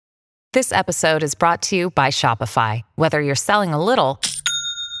This episode is brought to you by Shopify. Whether you're selling a little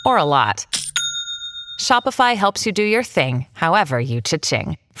or a lot, Shopify helps you do your thing, however you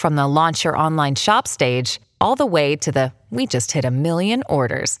cha-ching. From the launch your online shop stage, all the way to the we just hit 1 million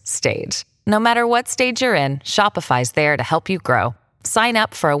orders stage. No matter what stage you're in, Shopify's there to help you grow. Sign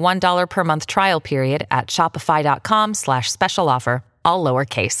up for a $1 per month trial period at shopify.com/special offer, all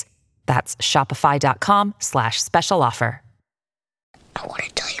lowercase. That's shopify.com/special offer. I want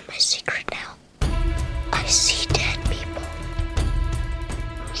to tell you my secret now. I see dead people.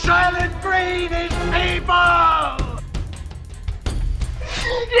 Silent breed is people!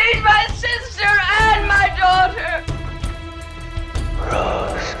 She's my sister and my daughter!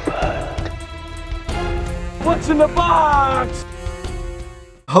 Rosebud. What's in the box?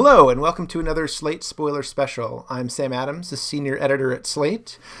 Hello, and welcome to another Slate Spoiler Special. I'm Sam Adams, the senior editor at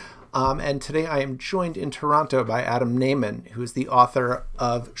Slate. And today I am joined in Toronto by Adam Nayman, who is the author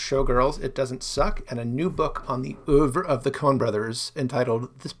of Showgirls, It Doesn't Suck, and a new book on the oeuvre of the Coen brothers entitled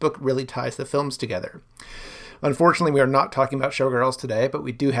This Book Really Ties the Films Together. Unfortunately, we are not talking about Showgirls today, but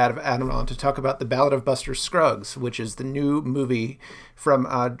we do have Adam on to talk about The Ballad of Buster Scruggs, which is the new movie from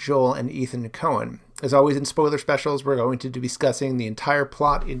Joel and Ethan Coen. As always in spoiler specials, we're going to be discussing the entire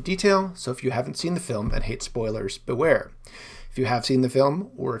plot in detail, so if you haven't seen the film and hate spoilers, beware. If you have seen the film,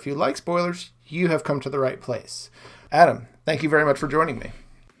 or if you like spoilers, you have come to the right place. Adam, thank you very much for joining me.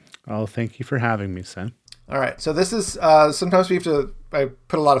 Oh, thank you for having me, Sam. All right, so this is, sometimes we have to, I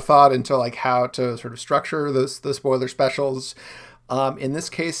put a lot of thought into like how to sort of structure the spoiler specials. In this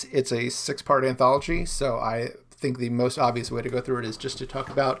case, it's a 6-part anthology, so I think the most obvious way to go through it is just to talk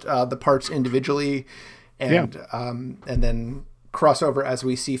about the parts individually and then cross over as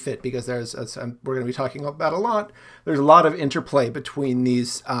we see fit, because there's, as we're going to be talking about a lot, there's a lot of interplay between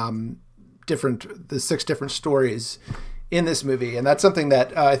these the 6 different stories in this movie. And that's something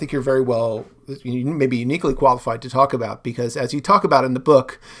that I think you're very well, maybe uniquely qualified to talk about, because as you talk about in the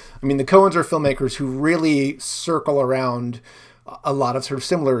book, I mean, the Coens are filmmakers who really circle around a lot of sort of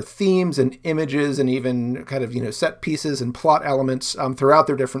similar themes and images and even kind of, set pieces and plot elements throughout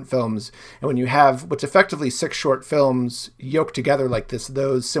their different films. And when you have what's effectively 6 short films yoked together like this,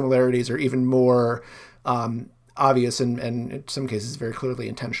 those similarities are even more obvious and in some cases very clearly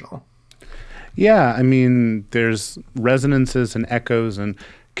intentional. Yeah, I mean, there's resonances and echoes and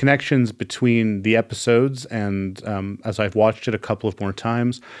connections between the episodes, and as I've watched it a couple of more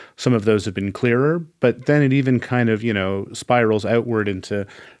times, some of those have been clearer, but then it even kind of, spirals outward into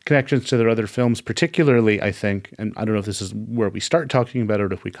connections to their other films, particularly, I think, and I don't know if this is where we start talking about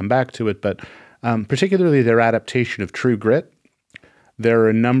it or if we come back to it, but particularly their adaptation of True Grit. There are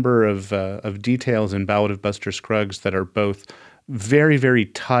a number of details in Ballad of Buster Scruggs that are both very, very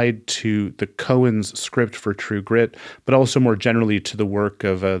tied to the Coens' script for True Grit, but also more generally to the work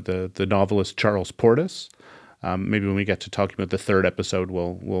of the novelist Charles Portis. Maybe when we get to talking about the 3rd episode,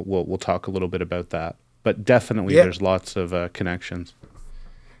 we'll talk a little bit about that. But definitely, there's lots of connections.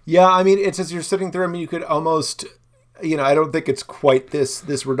 Yeah, I mean, it's as you're sitting through. I mean, you could almost, I don't think it's quite this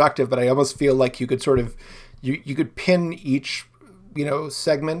reductive, but I almost feel like you could sort of you could pin each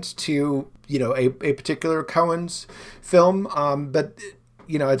segment to a particular Coen's film, but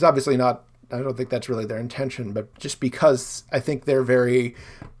it's obviously not. I don't think that's really their intention, but just because I think they're very,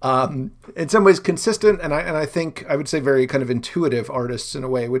 in some ways, consistent, and I think I would say very kind of intuitive artists in a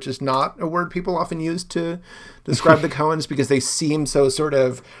way, which is not a word people often use to describe the Coens, because they seem so sort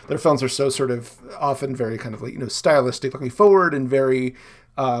of, their films are so sort of often very kind of like stylistically forward and very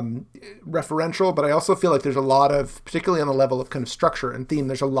referential, but I also feel like there's a lot of, particularly on the level of kind of structure and theme,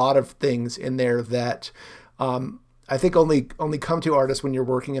 there's a lot of things in there that I think only come to artists when you're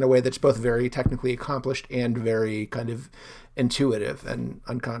working in a way that's both very technically accomplished and very kind of intuitive and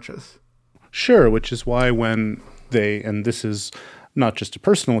unconscious. Sure, which is why when they, and this is not just a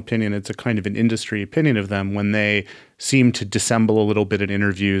personal opinion, it's a kind of an industry opinion of them, when they seem to dissemble a little bit in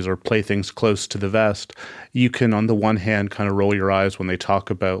interviews or play things close to the vest, you can, on the one hand, kind of roll your eyes when they talk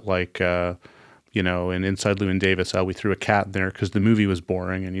about, like, in Inside Llewyn Davis, we threw a cat in there because the movie was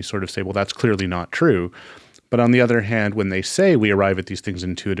boring, and you sort of say, well, that's clearly not true. But on the other hand, when they say we arrive at these things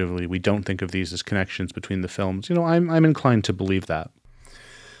intuitively, we don't think of these as connections between the films, I'm inclined to believe that.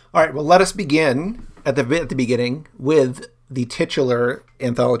 All right, well, let us begin at the beginning with the titular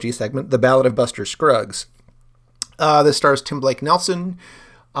anthology segment, The Ballad of Buster Scruggs. This stars Tim Blake Nelson,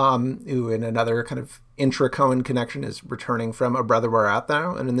 who in another kind of intra-Coen connection is returning from A Brother Where Art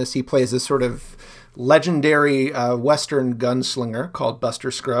Thou? And in this he plays this sort of legendary Western gunslinger called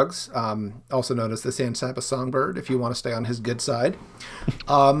Buster Scruggs, also known as the San Saba Songbird, if you want to stay on his good side.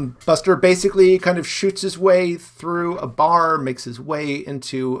 Buster basically kind of shoots his way through a bar, makes his way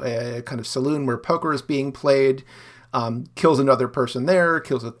into a kind of saloon where poker is being played, kills another person there,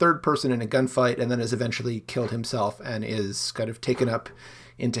 kills a third person in a gunfight, and then is eventually killed himself and is kind of taken up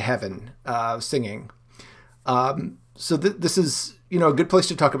into heaven singing. So this is, a good place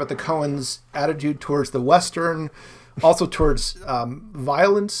to talk about the Coens' attitude towards the Western, also towards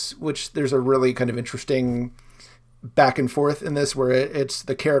violence, which there's a really kind of interesting back and forth in this, where it's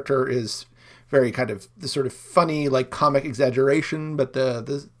the character is very kind of the sort of funny, like comic exaggeration, but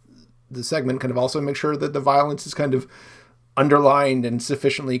the segment kind of also makes sure that the violence is kind of underlined and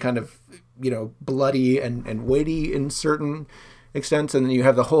sufficiently kind of, bloody and weighty in certain extents. And then you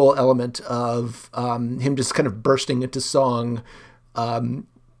have the whole element of him just kind of bursting into song,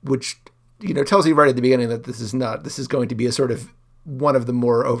 which, tells you right at the beginning that this is going to be a sort of one of the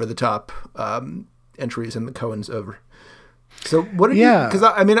more over the top entries in the Coens over. So what did you, because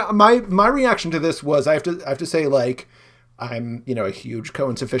my reaction to this was, I have to say, like, I'm, a huge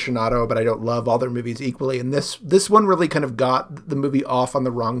Coens aficionado, but I don't love all their movies equally. And this one really kind of got the movie off on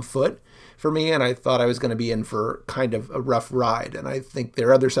the wrong foot for me. And I thought I was going to be in for kind of a rough ride. And I think there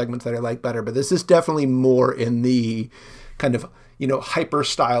are other segments that I like better, but this is definitely more in the kind of, hyper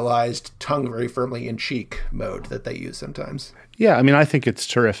stylized, tongue very firmly in cheek mode that they use sometimes. Yeah. I mean, I think it's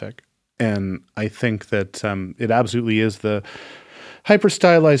terrific. And I think that it absolutely is the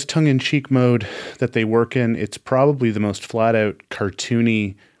hyper-stylized tongue-in-cheek mode that they work in. It's probably the most flat-out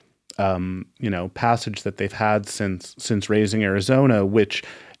cartoony, passage that they've had since Raising Arizona, which,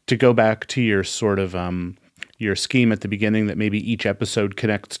 to go back to your sort of your scheme at the beginning that maybe each episode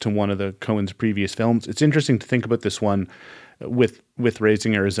connects to one of the Coens' previous films, it's interesting to think about this one with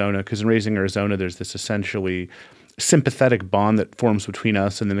Raising Arizona, because in Raising Arizona, there's this essentially sympathetic bond that forms between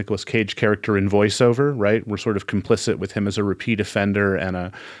us and the Nicolas Cage character in voiceover, right? We're sort of complicit with him as a repeat offender and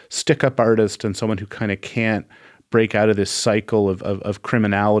a stick-up artist and someone who kind of can't break out of this cycle of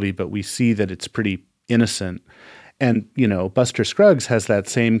criminality, but we see that it's pretty innocent. And, Buster Scruggs has that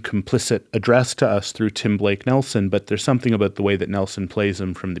same complicit address to us through Tim Blake Nelson, but there's something about the way that Nelson plays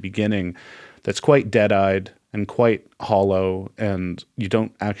him from the beginning that's quite dead-eyed and quite hollow, and you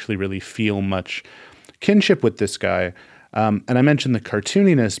don't actually really feel much kinship with this guy. And I mentioned the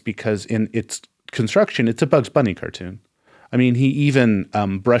cartooniness because in its construction, it's a Bugs Bunny cartoon. I mean, he even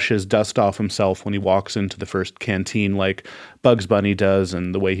brushes dust off himself when he walks into the first canteen like Bugs Bunny does,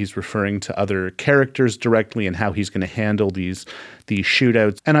 and the way he's referring to other characters directly and how he's going to handle these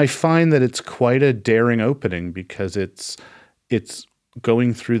shootouts. And I find that it's quite a daring opening because it's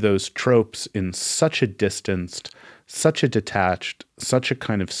going through those tropes in such a distanced, such a detached, such a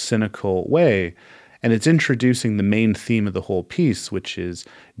kind of cynical way. And it's introducing the main theme of the whole piece, which is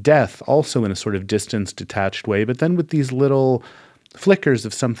death, also in a sort of distanced, detached way, but then with these little flickers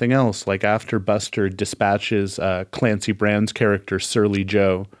of something else, like after Buster dispatches Clancy Brown's character, Surly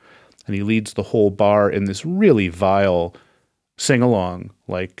Joe, and he leads the whole bar in this really vile sing-along.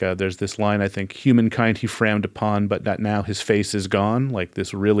 Like there's this line, I think, humankind he frowned upon, but that now his face is gone, like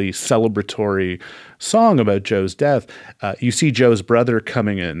this really celebratory song about Joe's death. You see Joe's brother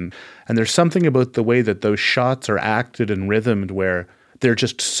coming in, and there's something about the way that those shots are acted and rhythmed where they're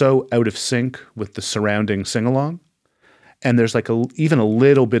just so out of sync with the surrounding sing-along. And there's like even a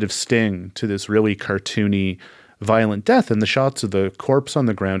little bit of sting to this really cartoony, violent death, and the shots of the corpse on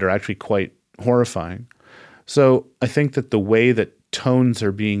the ground are actually quite horrifying. So I think that the way that tones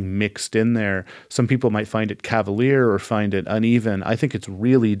are being mixed in there, some people might find it cavalier or find it uneven. I think it's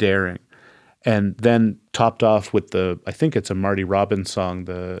really daring. And then topped off with I think it's a Marty Robbins song,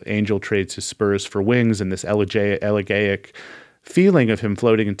 the angel trades his spurs for wings, and this elegiac feeling of him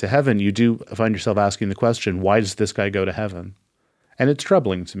floating into heaven, you do find yourself asking the question, why does this guy go to heaven? And it's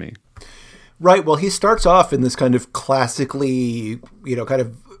troubling to me. Right. Well, he starts off in this kind of classically, kind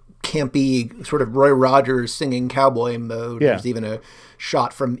of campy sort of Roy Rogers singing cowboy mode. Yeah. There's even a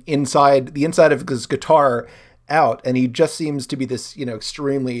shot from the inside of his guitar out, and he just seems to be this,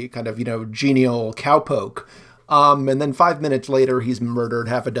 extremely kind of, genial cowpoke. And then 5 minutes later, he's murdered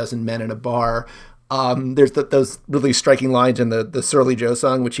half a dozen men in a bar. There's those really striking lines in the Surly Joe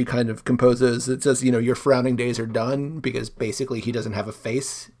song, which he kind of composes. It says, your frowning days are done, because basically he doesn't have a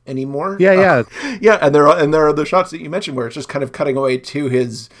face anymore. Yeah. Yeah. And there are the shots that you mentioned where it's just kind of cutting away to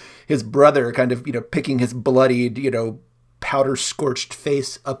his brother kind of, picking his bloodied, powder scorched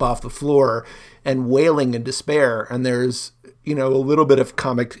face up off the floor and wailing in despair. And there's, a little bit of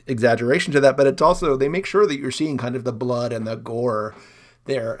comic exaggeration to that, but it's also, they make sure that you're seeing kind of the blood and the gore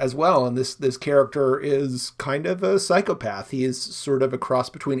there as well. And this character is kind of a psychopath. He is sort of a cross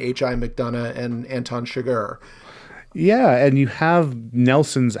between H.I. McDonough and Anton Chigurh. Yeah, and you have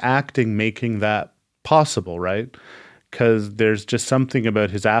Nelson's acting making that possible, right? Because there's just something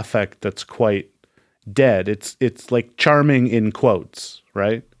about his affect that's quite dead. It's like charming in quotes,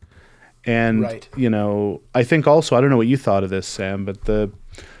 right? And, right. I think also, I don't know what you thought of this, Sam, but the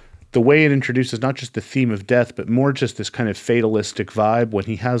way it introduces not just the theme of death, but more just this kind of fatalistic vibe when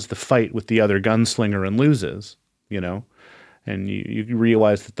he has the fight with the other gunslinger and loses, and you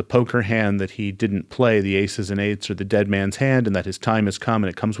realize that the poker hand that he didn't play, the aces and eights, or the dead man's hand, and that his time has come, and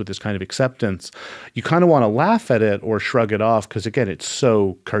it comes with this kind of acceptance. You kind of want to laugh at it or shrug it off because, again, it's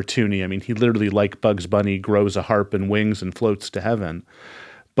so cartoony. I mean, he literally, like Bugs Bunny, grows a harp and wings and floats to heaven.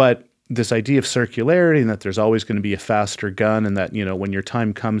 But this idea of circularity and that there's always going to be a faster gun and that, when your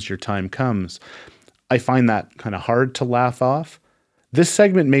time comes, your time comes. I find that kind of hard to laugh off. This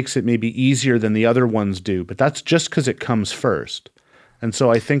segment makes it maybe easier than the other ones do, but that's just because it comes first. And so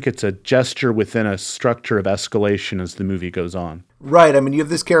I think it's a gesture within a structure of escalation as the movie goes on. Right. I mean, you have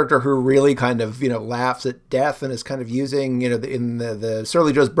this character who really kind of, laughs at death and is kind of using, in the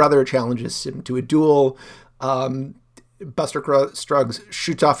Surly Joe's brother challenges him to a duel. Buster Scruggs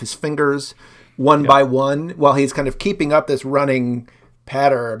shoots off his fingers one by one while he's kind of keeping up this running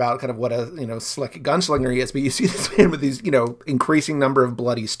patter about kind of what a slick gunslinger he is. But you see this man with these increasing number of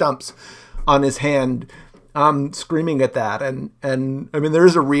bloody stumps on his hand, screaming at that, and I mean there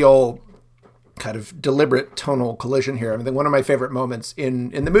is a real kind of deliberate tonal collision here. I mean, one of my favorite moments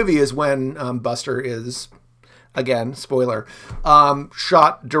in the movie is when Buster is, again, spoiler,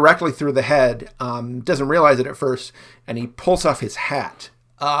 shot directly through the head, doesn't realize it at first, and he pulls off his hat.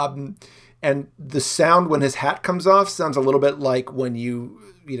 And the sound when his hat comes off sounds a little bit like when you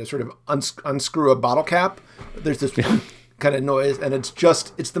sort of unscrew a bottle cap. There's this kind of noise, and it's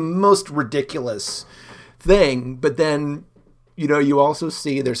the most ridiculous thing. But then, you also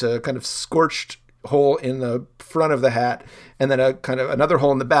see there's a kind of scorched hole in the front of the hat, and then a kind of another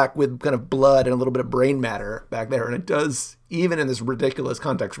hole in the back with kind of blood and a little bit of brain matter back there. And it does, even in this ridiculous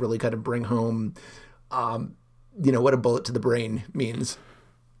context, really kind of bring home, what a bullet to the brain means.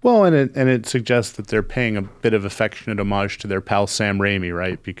 Well, and it suggests that they're paying a bit of affectionate homage to their pal Sam Raimi,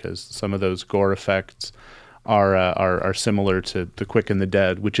 right? Because some of those gore effects are similar to The Quick and the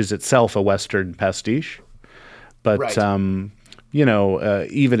Dead, which is itself a Western pastiche. But right.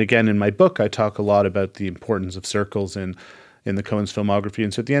 Even again in my book, I talk a lot about the importance of circles in the Coen's filmography.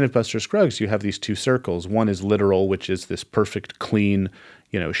 And so at the end of Buster Scruggs, you have these two circles. One is literal, which is this perfect, clean,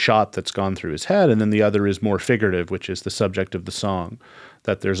 shot that's gone through his head. And then the other is more figurative, which is the subject of the song,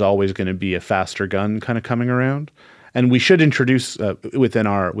 that there's always going to be a faster gun kind of coming around. And we should introduce within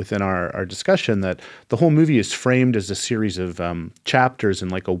our discussion that the whole movie is framed as a series of chapters in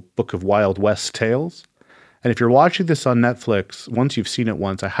like a book of Wild West tales. And if you're watching this on Netflix, once you've seen it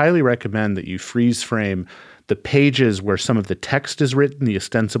once, I highly recommend that you freeze frame the pages where some of the text is written, the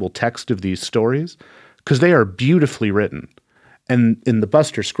ostensible text of these stories, because they are beautifully written. And in the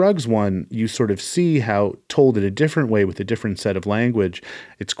Buster Scruggs one, you sort of see how, told in a different way with a different set of language,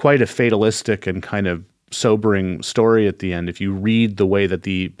 it's quite a fatalistic and kind of sobering story at the end if you read the way that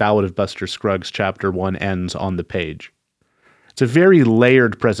the Ballad of Buster Scruggs Chapter 1 ends on the page. It's a very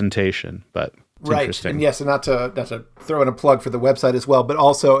layered presentation, but it's right. Interesting. And yes, and not to throw in a plug for the website as well, but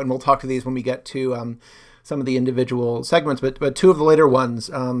also, and we'll talk to these when we get to some of the individual segments, but two of the later ones,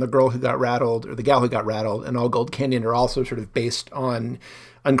 The Girl Who Got Rattled, or The Gal Who Got Rattled, and All Gold Canyon are also sort of based on,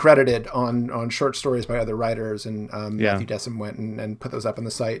 uncredited, on short stories by other writers, and Matthew Dessem went and put those up on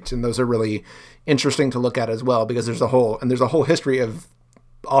the site, and those are really interesting to look at as well, because there's a whole history of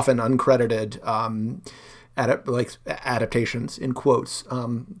often uncredited adaptations in quotes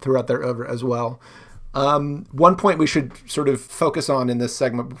throughout their oeuvre as well. One point we should sort of focus on in this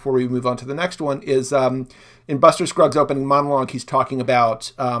segment before we move on to the next one is in Buster Scruggs' opening monologue, he's talking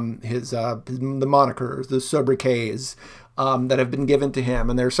about the monikers, the sobriquets that have been given to him,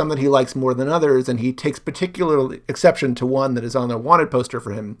 and there's some that he likes more than others, and he takes particular exception to one that is on the wanted poster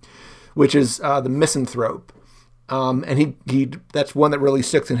for him, which is the misanthrope. And he that's one that really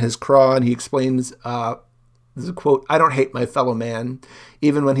sticks in his craw, and he explains, this is a quote, "I don't hate my fellow man.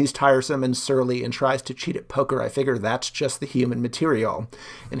 Even when he's tiresome and surly and tries to cheat at poker, I figure that's just the human material.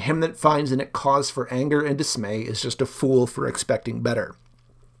 And him that finds in it cause for anger and dismay is just a fool for expecting better."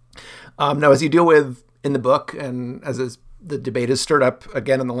 Now, as you deal with in the book, and as the debate has stirred up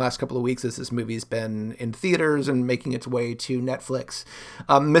again in the last couple of weeks as this movie's been in theaters and making its way to Netflix,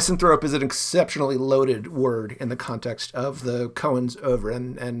 misanthrope is an exceptionally loaded word in the context of the Coens oeuvre,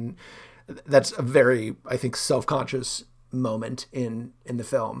 and that's a very, I think, self-conscious moment in the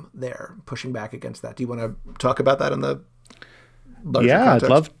film there, pushing back against that. Do you want to talk about that in the larger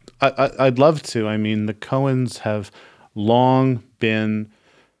context? I'd love to. I mean, the Coens have long been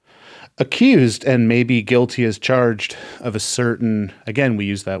accused and maybe guilty as charged of a certain, again, we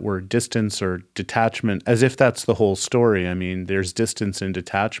use that word distance or detachment, as if that's the whole story. I mean, there's distance and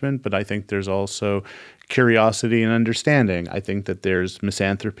detachment, but I think there's also curiosity and understanding. I think that there's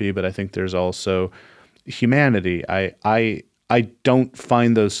misanthropy, but I think there's also humanity. I don't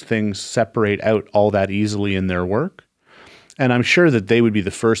find those things separate out all that easily in their work. And I'm sure that they would be the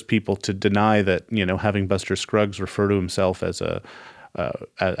first people to deny that, having Buster Scruggs refer to himself as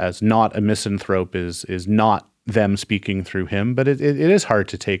as not a misanthrope is not them speaking through him. But it is hard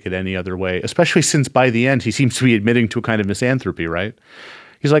to take it any other way, especially since by the end he seems to be admitting to a kind of misanthropy, right?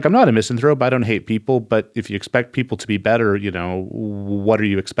 He's like, I'm not a misanthrope. I don't hate people. But if you expect people to be better, what are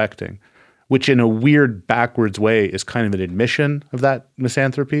you expecting? Which in a weird backwards way is kind of an admission of that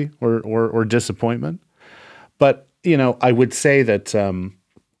misanthropy or disappointment. But, I would say that,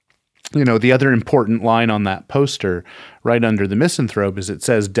 the other important line on that poster right under the misanthrope is it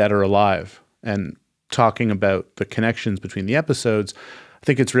says dead or alive. And talking about the connections between the episodes, I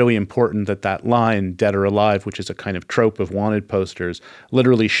think it's really important that that line, dead or alive, which is a kind of trope of wanted posters,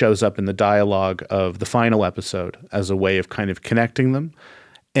 literally shows up in the dialogue of the final episode as a way of kind of connecting them.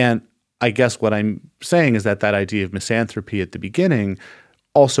 And I guess what I'm saying is that idea of misanthropy at the beginning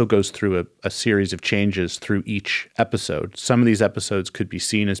also goes through a series of changes through each episode. Some of these episodes could be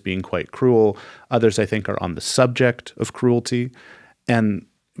seen as being quite cruel. Others, I think, are on the subject of cruelty. And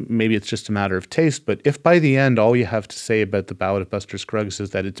maybe it's just a matter of taste, but if by the end all you have to say about the Ballad of Buster Scruggs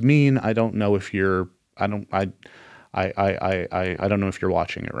is that it's mean, I don't know if you're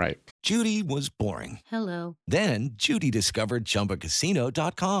watching it right. Judy was boring. Hello. Then Judy discovered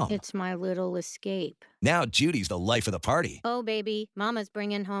ChumbaCasino.com. It's my little escape. Now Judy's the life of the party. Oh, baby, mama's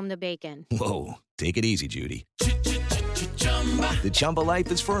bringing home the bacon. Whoa, take it easy, Judy. The Chumba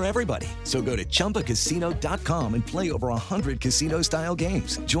life is for everybody. So go to ChumbaCasino.com and play over 100 casino-style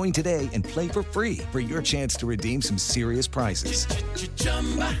games. Join today and play for free for your chance to redeem some serious prizes.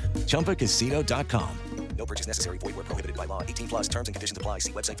 ChumbaCasino.com. No purchase necessary. Void where prohibited by law. 18+ terms and conditions apply.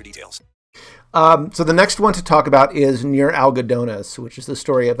 See website for details. So the next one to talk about is Near Algodones, which is the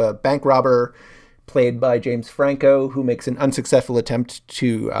story of a bank robber played by James Franco, who makes an unsuccessful attempt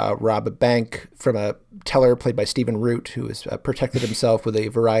to rob a bank from a teller played by Stephen Root, who has protected himself with a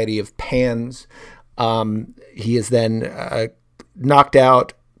variety of pans. He is then knocked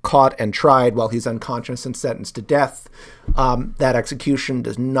out, caught, and tried while he's unconscious and sentenced to death. That execution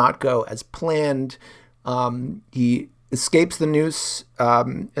does not go as planned. He escapes the noose,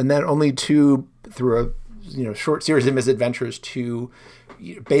 and then only through a short series of misadventures to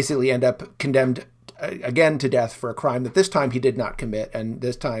basically end up condemned again to death for a crime that this time he did not commit, and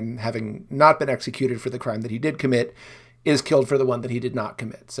this time, having not been executed for the crime that he did commit, is killed for the one that he did not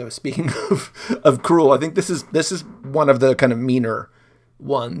commit. So speaking of cruel, I think this is one of the kind of meaner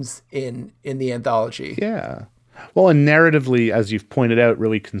ones in the anthology. Yeah. Well, and narratively, as you've pointed out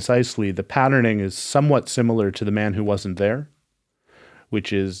really concisely, the patterning is somewhat similar to The Man Who Wasn't There,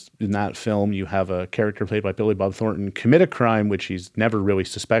 which is, in that film, you have a character played by Billy Bob Thornton commit a crime which he's never really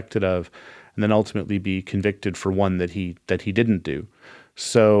suspected of, and then ultimately be convicted for one that he didn't do.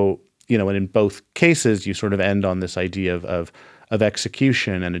 So, and in both cases, you sort of end on this idea of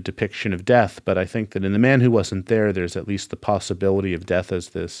execution and a depiction of death. But I think that in The Man Who Wasn't There, there's at least the possibility of death as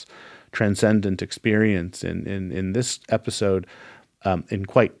this transcendent experience. In this episode, in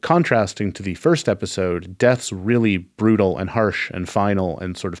quite contrasting to the first episode, death's really brutal and harsh and final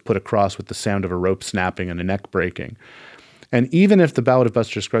and sort of put across with the sound of a rope snapping and a neck breaking. And even if The Ballad of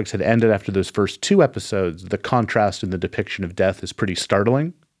Buster Scruggs had ended after those first two episodes, the contrast in the depiction of death is pretty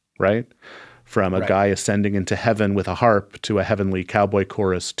startling, right? From a guy ascending into heaven with a harp to a heavenly cowboy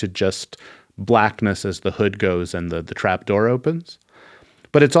chorus to just blackness as the hood goes and the trap door opens.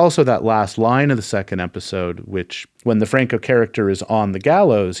 But it's also that last line of the second episode, which when the Franco character is on the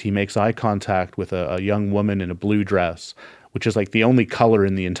gallows, he makes eye contact with a young woman in a blue dress, which is like the only color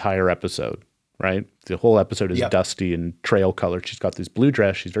in the entire episode, right? The whole episode is dusty and trail colored. She's got this blue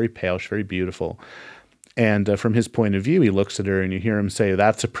dress. She's very pale. She's very beautiful. And from his point of view, he looks at her and you hear him say,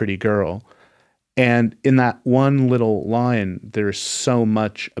 "That's a pretty girl." And in that one little line, there's so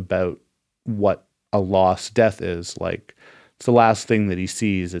much about what a lost death is. Like, it's the last thing that he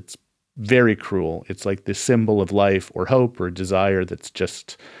sees. It's very cruel. It's like the symbol of life or hope or desire that's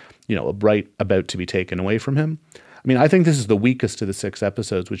just, about to be taken away from him. I mean, I think this is the weakest of the 6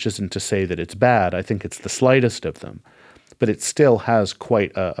 episodes, which isn't to say that it's bad. I think it's the slightest of them. But it still has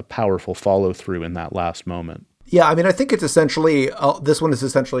quite a powerful follow-through in that last moment. Yeah, I mean, I think it's essentially, this one is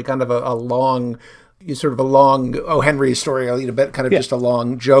essentially kind of a long, O. Henry story, kind of just a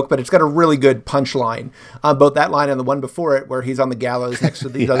long joke, but it's got a really good punchline. Both that line and the one before it, where he's on the gallows next to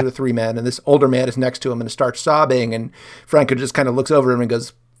these other three men, and this older man is next to him and starts sobbing, and Franco just kind of looks over him and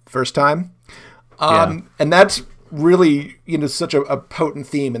goes, "First time?" And that's really, such a potent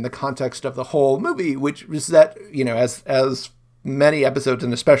theme in the context of the whole movie, which is that, as many episodes,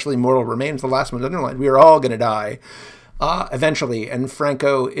 and especially Mortal Remains, the last one's underlined, we are all going to die eventually. And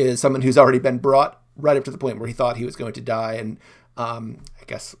Franco is someone who's already been brought right up to the point where he thought he was going to die. And I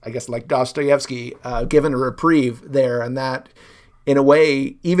guess like Dostoevsky, given a reprieve there, and that in a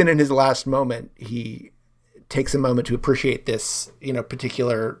way, even in his last moment, he takes a moment to appreciate this,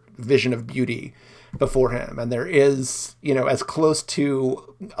 particular vision of beauty before him. And there is, as close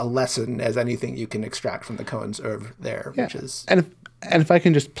to a lesson as anything you can extract from the Coen's oeuvre there, which is... And if I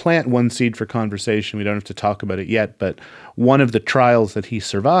can just plant one seed for conversation, we don't have to talk about it yet, but one of the trials that he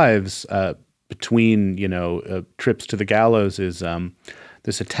survives between, trips to the gallows is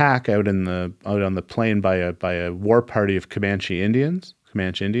this attack out on the plain by a war party of Comanche Indians.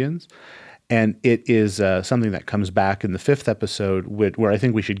 And it is something that comes back in the 5th episode, where I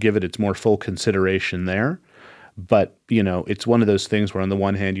think we should give it its more full consideration there. But, it's one of those things where on the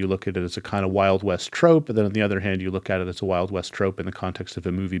one hand you look at it as a kind of Wild West trope, and then on the other hand you look at it as a Wild West trope in the context of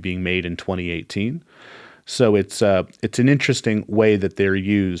a movie being made in 2018. So it's an interesting way that they're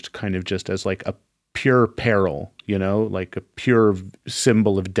used kind of just as like a pure peril, like a pure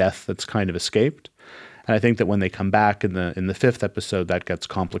symbol of death that's kind of escaped. And I think that when they come back in the 5th episode, that gets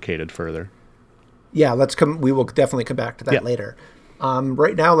complicated further. Yeah, we will definitely come back to that later.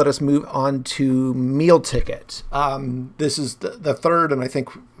 Right now, let us move on to Meal Ticket. This is the third, and I think,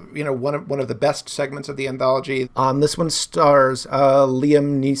 one of the best segments of the anthology. This one stars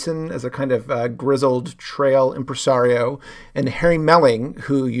Liam Neeson as a kind of grizzled trail impresario, and Harry Melling,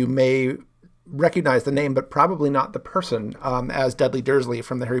 who you may recognize the name, but probably not the person, as Dudley Dursley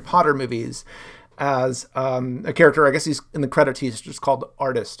from the Harry Potter movies, as a character. I guess he's in the credits, he's just called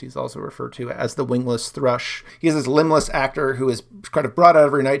Artist. He's also referred to as the Wingless Thrush. He's this limbless actor who is kind of brought out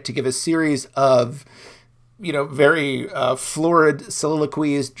every night to give a series of, very florid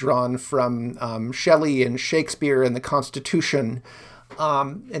soliloquies drawn from Shelley and Shakespeare and the Constitution.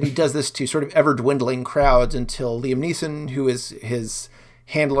 And he does this to sort of ever-dwindling crowds until Liam Neeson, who is his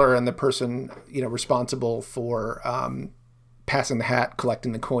handler and the person, responsible for passing the hat,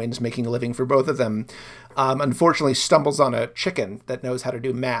 collecting the coins, making a living for both of them, unfortunately stumbles on a chicken that knows how to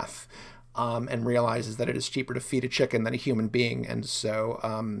do math, and realizes that it is cheaper to feed a chicken than a human being. And so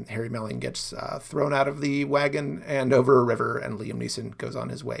Harry Melling gets thrown out of the wagon and over a river, and Liam Neeson goes on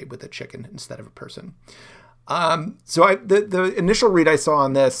his way with a chicken instead of a person. So the initial read I saw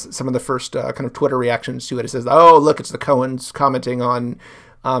on this, some of the first kind of Twitter reactions to it says, "Oh, look, it's the Coens commenting on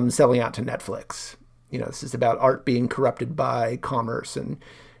selling out to Netflix. This is about art being corrupted by commerce, and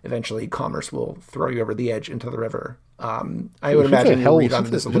eventually commerce will throw you over the edge into the river." I would imagine the read on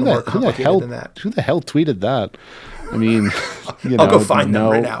this a little more complicated than that. Who the hell tweeted that? I mean, I'll go find them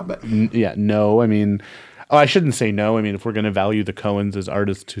right now. But no. I mean, I shouldn't say no. I mean, if we're going to value the Coens as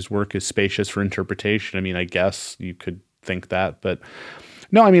artists whose work is spacious for interpretation, I mean, I guess you could think that. But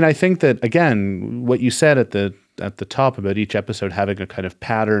no, I mean, I think that, again, what you said at the top about each episode having a kind of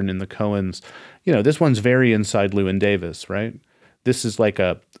pattern in the Coens, this one's very inside Llewyn Davis, right? This is like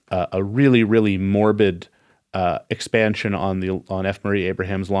a really, really morbid expansion on F. Murray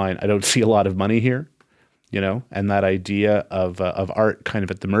Abraham's line, "I don't see a lot of money here," and that idea of art kind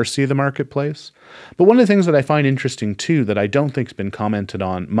of at the mercy of the marketplace. But one of the things that I find interesting too, that I don't think has been commented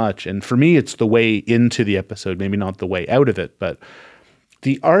on much, and for me it's the way into the episode, maybe not the way out of it, but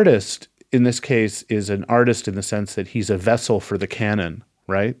the artist in this case is an artist in the sense that he's a vessel for the canon,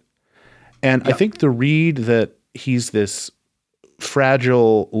 right? And I think the read that he's this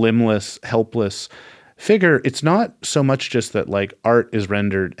fragile, limbless, helpless figure, it's not so much just that like art is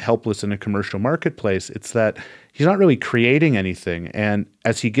rendered helpless in a commercial marketplace, it's that he's not really creating anything. And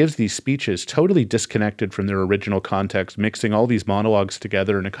as he gives these speeches, totally disconnected from their original context, mixing all these monologues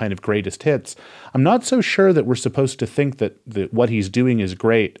together in a kind of greatest hits, I'm not so sure that we're supposed to think that what he's doing is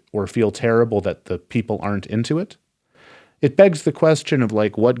great or feel terrible that the people aren't into it. It begs the question of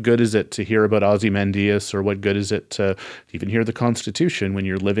like, what good is it to hear about Ozymandias, or what good is it to even hear the Constitution when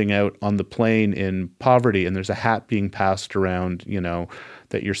you're living out on the plain in poverty and there's a hat being passed around,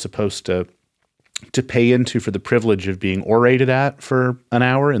 that you're supposed to pay into for the privilege of being orated at for an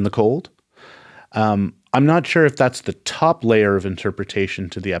hour in the cold? I'm not sure if that's the top layer of interpretation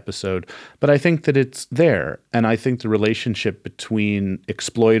to the episode, but I think that it's there. And I think the relationship between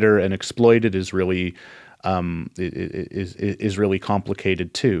exploiter and exploited is really is really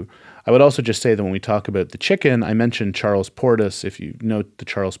complicated too. I would also just say that when we talk about the chicken, I mentioned Charles Portis. If you note the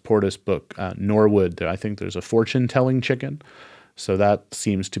Charles Portis book, Norwood, I think there's a fortune-telling chicken. So that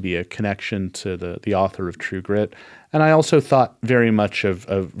seems to be a connection to the author of True Grit. And I also thought very much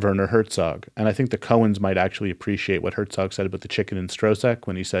of Werner Herzog. And I think the Coens might actually appreciate what Herzog said about the chicken in Strozek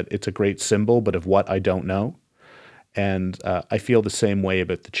when he said, it's a great symbol, but of what I don't know. And I feel the same way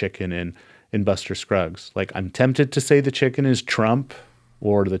about the chicken in Buster Scruggs. Like, I'm tempted to say the chicken is Trump,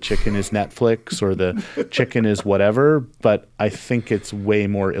 or the chicken is Netflix, or the chicken is whatever, but I think it's way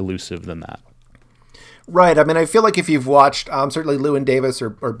more elusive than that. Right. I mean, I feel like if you've watched, certainly Llewyn Davis or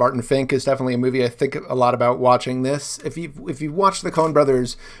Barton Fink is definitely a movie I think a lot about watching this. If you've watched the Coen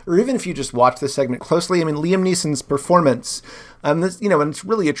Brothers, or even if you just watch this segment closely, I mean, Liam Neeson's performance, this, and it's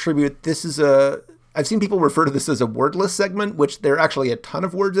really a tribute. I've seen people refer to this as a wordless segment, which there are actually a ton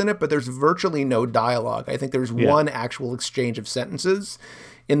of words in it, but there's virtually no dialogue. I think there's one actual exchange of sentences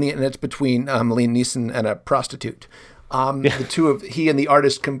and it's between Liam Neeson and a prostitute. The two of he and the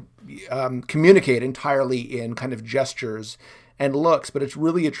artist communicate entirely in kind of gestures and looks, but it's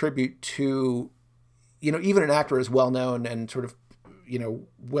really a tribute to, even an actor as well known and sort of,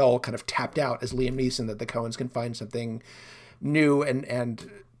 well kind of tapped out as Liam Neeson, that the Coens can find something new and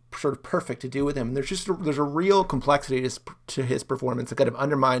sort of perfect to do with him. And there's a real complexity to his performance that kind of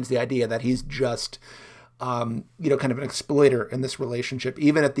undermines the idea that he's just, kind of an exploiter in this relationship.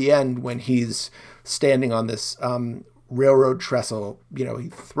 Even at the end, when he's standing on this railroad trestle, he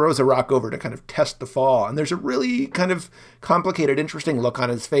throws a rock over to kind of test the fall. And there's a really kind of complicated, interesting look on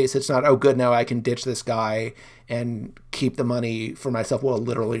his face. It's not, oh, good, now I can ditch this guy and keep the money for myself while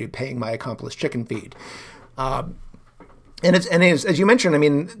literally paying my accomplice chicken feed. And as you mentioned, I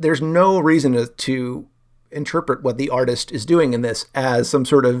mean, there's no reason to interpret what the artist is doing in this as some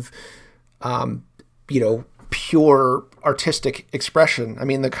sort of, pure artistic expression. I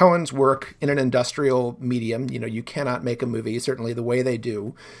mean, the Coens work in an industrial medium. You cannot make a movie, certainly the way they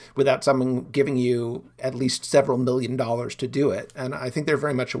do, without someone giving you at least several $1 million to do it. And I think they're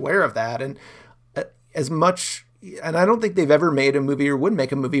very much aware of that. And and I don't think they've ever made a movie or would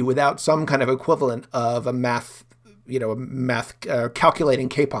make a movie without some kind of equivalent of a math calculating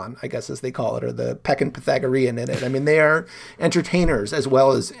capon, I guess, as they call it, or the Peck and Pythagorean in it. I mean, they are entertainers as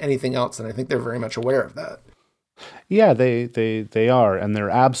well as anything else, and I think they're very much aware of that. Yeah, they are, and they're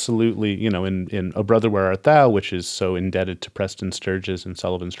absolutely, in O Brother, Where Art Thou, which is so indebted to Preston Sturges and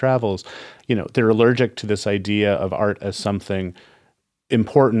Sullivan's Travels, they're allergic to this idea of art as something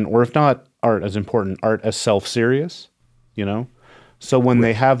important, or if not art as important, art as self-serious, So when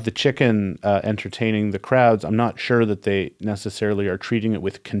they have the chicken entertaining the crowds, I'm not sure that they necessarily are treating it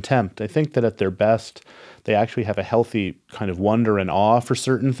with contempt. I think that at their best, they actually have a healthy kind of wonder and awe for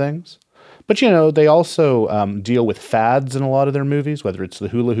certain things. But, they also deal with fads in a lot of their movies, whether it's the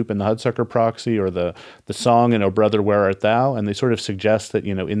hula hoop in the Hudsucker Proxy or the song in O Brother, Where Art Thou? And they sort of suggest that,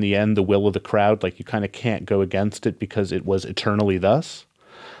 in the end, the will of the crowd, like you kind of can't go against it because it was eternally thus.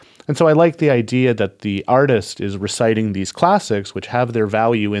 And so I like the idea that the artist is reciting these classics, which have their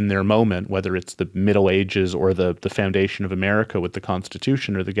value in their moment, whether it's the Middle Ages or the foundation of America with the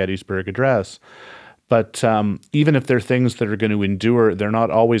Constitution or the Gettysburg Address. But even if they're things that are going to endure, they're not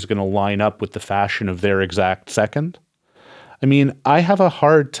always going to line up with the fashion of their exact second. I mean, I have a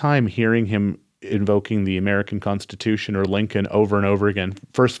hard time hearing him invoking the American Constitution or Lincoln over and over again.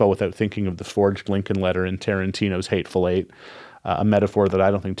 First of all, without thinking of the forged Lincoln letter in Tarantino's Hateful Eight, a metaphor that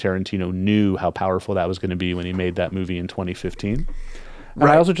I don't think Tarantino knew how powerful that was going to be when he made that movie in 2015. And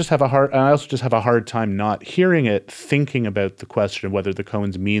I also just have a hard time not hearing it, thinking about the question of whether the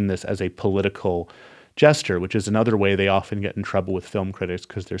Coens mean this as a political gesture, which is another way they often get in trouble with film critics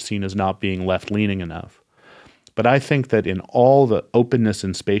because they're seen as not being left-leaning enough. But I think that in all the openness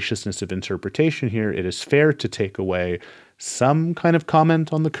and spaciousness of interpretation here, it is fair to take away some kind of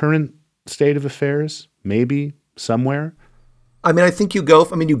comment on the current state of affairs, maybe somewhere. I mean, I think you go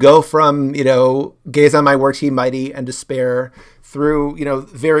from, gaze on my works, ye mighty, and despair through,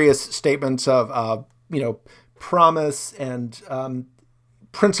 various statements of, promise and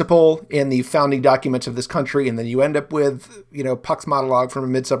principle in the founding documents of this country. And then you end up with, Puck's monologue from A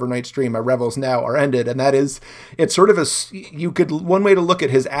Midsummer Night's Dream, our revels now are ended. And that is, it's sort of one way to look at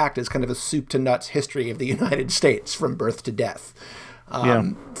his act is kind of a soup to nuts history of the United States from birth to death.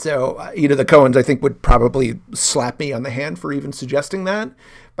 So, the Coens, I think, would probably slap me on the hand for even suggesting that.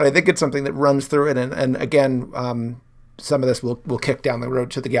 But I think it's something that runs through it. And again, some of this will kick down the road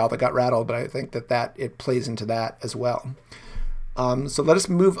to The Gal That Got Rattled, but I think that it plays into that as well. So let us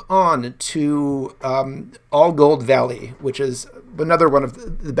move on to All Gold Valley, which is another one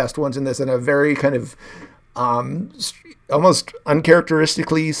of the best ones in this, and a very kind of Almost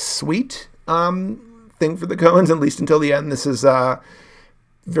uncharacteristically sweet thing for the Coens, at least until the end. This is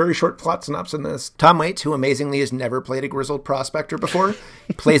very short plot synopsis in this. Tom Waits, who amazingly has never played a grizzled prospector before,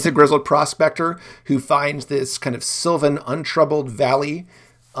 plays a grizzled prospector who finds this kind of sylvan, untroubled valley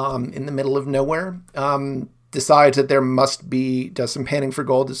in the middle of nowhere. Decides that there must be, does some panning for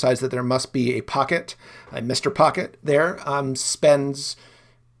gold, decides that there must be a pocket, a Mr. Pocket there, spends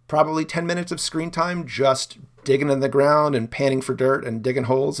probably 10 minutes of screen time just digging in the ground and panning for dirt and digging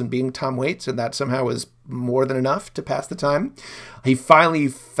holes and being Tom Waits, and that somehow is more than enough to pass the time. He finally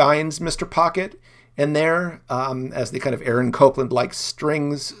finds Mr. Pocket in there as the kind of Aaron Copland-like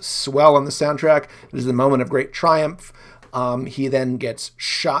strings swell on the soundtrack. It is a moment of great triumph. He then gets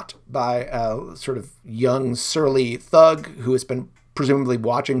shot by a sort of young, surly thug who has been presumably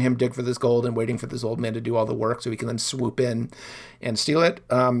watching him dig for this gold and waiting for this old man to do all the work so he can then swoop in and steal it.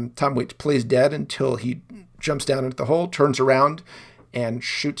 Tom Waits plays dead until he jumps down into the hole, turns around, and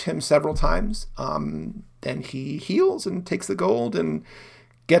shoots him several times. Then he heals and takes the gold and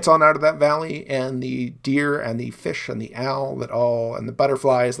gets on out of that valley, and the deer and the fish and the owl and the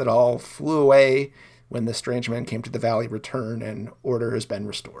butterflies that all flew away when the strange man came to the valley return and order has been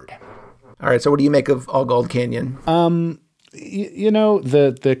restored. All right, so what do you make of All Gold Canyon?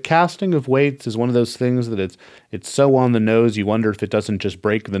 The casting of Waits is one of those things that it's so on the nose you wonder if it doesn't just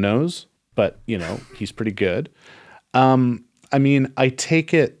break the nose, but he's pretty good. I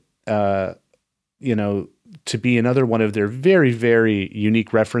take it to be another one of their very, very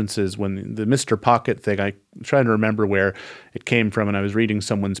unique references. When the Mr. Pocket thing, I'm trying to remember where it came from, and I was reading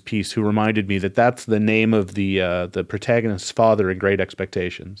someone's piece who reminded me that that's the name of the protagonist's father in Great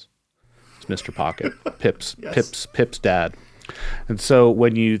Expectations. It's Mr. Pocket, Pip's dad. And so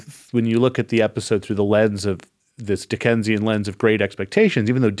when you look at the episode through the lens of this Dickensian lens of Great Expectations,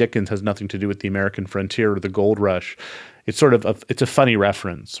 even though Dickens has nothing to do with the American frontier or the gold rush, it's sort of it's a funny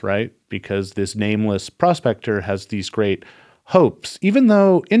reference, right? Because this nameless prospector has these great hopes, even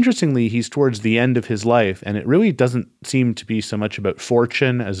though, interestingly, he's towards the end of his life, and it really doesn't seem to be so much about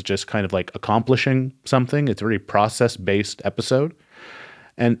fortune as just kind of like accomplishing something. It's a very process-based episode.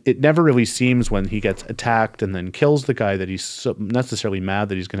 And it never really seems when he gets attacked and then kills the guy that he's so necessarily mad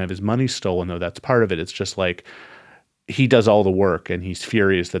that he's going to have his money stolen, though that's part of it. It's just like he does all the work and he's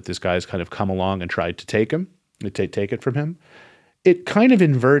furious that this guy's kind of come along and tried to take it from him. It kind of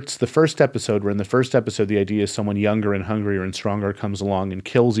inverts the first episode, where in the first episode the idea is someone younger and hungrier and stronger comes along and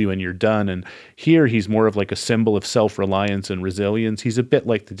kills you and you're done. And here he's more of like a symbol of self-reliance and resilience. He's a bit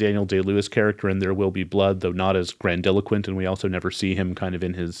like the Daniel Day-Lewis character in There Will Be Blood, though not as grandiloquent, and we also never see him kind of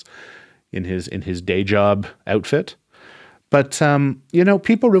in his day job outfit. But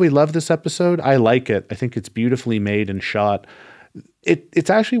people really love this episode. I like it. I think it's beautifully made and shot. It's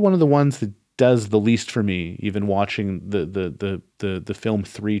actually one of the ones that does the least for me, even watching the film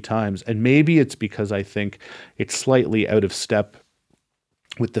 3 times. And maybe it's because I think it's slightly out of step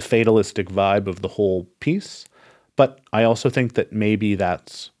with the fatalistic vibe of the whole piece. But I also think that maybe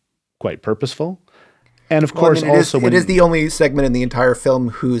that's quite purposeful. And of course, it is the only segment in the entire film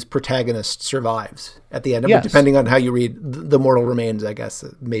whose protagonist survives at the end. Yes. Depending on how you read The Mortal Remains, I guess,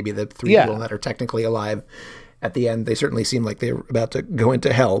 maybe the 3 people that are technically alive at the end, they certainly seem like they're about to go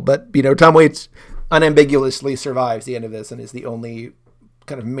into hell. But, Tom Waits unambiguously survives the end of this and is the only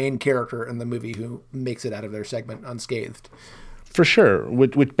kind of main character in the movie who makes it out of their segment unscathed. For sure,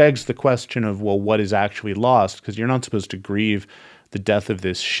 which begs the question of, well, what is actually lost? Because you're not supposed to grieve the death of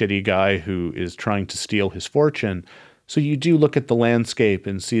this shitty guy who is trying to steal his fortune. So you do look at the landscape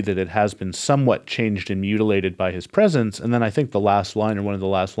and see that it has been somewhat changed and mutilated by his presence. And then I think the last line, or one of the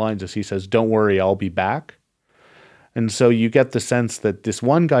last lines, is he says, "Don't worry, I'll be back." And so you get the sense that this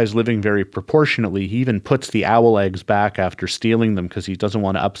one guy's living very proportionately. He even puts the owl eggs back after stealing them because he doesn't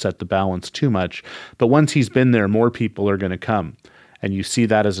want to upset the balance too much. But once he's been there, more people are going to come. And you see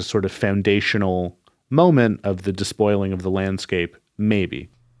that as a sort of foundational moment of the despoiling of the landscape, maybe.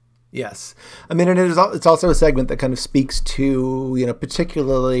 Yes. I mean, and it's also a segment that kind of speaks to,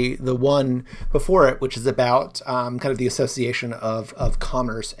 particularly the one before it, which is about kind of the association of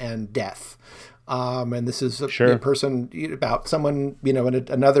commerce and death. And this is a person about someone,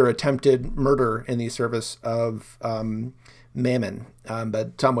 another attempted murder in the service of Mammon.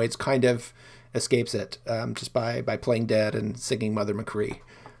 But Tom Waits kind of escapes it just by playing dead and singing Mother Machree.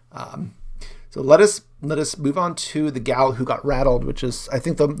 So let us move on to The Gal Who Got Rattled, which is, I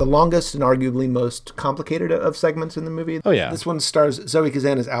think, the longest and arguably most complicated of segments in the movie. Oh, yeah. This one stars Zoe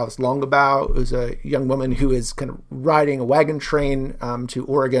Kazan as Alice Longabaugh, who's a young woman who is kind of riding a wagon train to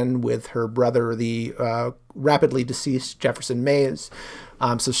Oregon with her brother, the rapidly deceased Jefferson Mays.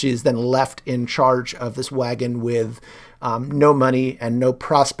 So she's then left in charge of this wagon with no money and no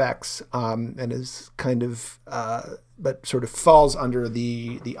prospects, and is kind of, but sort of falls under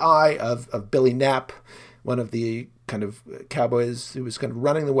the eye of Billy Knapp, one of the kind of cowboys who was kind of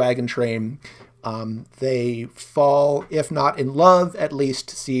running the wagon train. They fall, if not in love, at least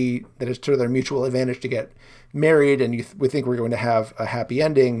see that it's to their mutual advantage to get married, and we think we're going to have a happy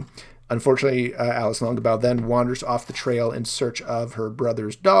ending. Unfortunately, Alice Longabaugh then wanders off the trail in search of her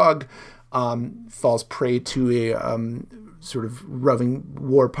brother's dog, falls prey to a sort of roving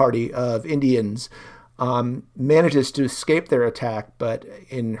war party of Indians, manages to escape their attack, but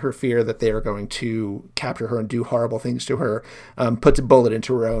in her fear that they are going to capture her and do horrible things to her, puts a bullet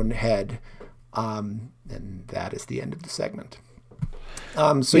into her own head. And that is the end of the segment.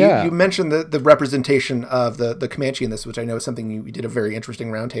 You mentioned the representation of the Comanche in this, which I know is something you did a very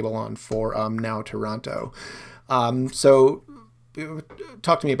interesting roundtable on for Now Toronto. So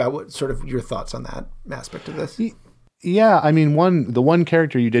talk to me about what sort of your thoughts on that aspect of this. Yeah, I mean, the one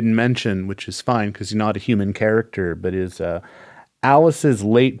character you didn't mention, which is fine because he's not a human character, but is Alice's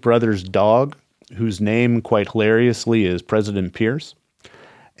late brother's dog, whose name, quite hilariously, is President Pierce.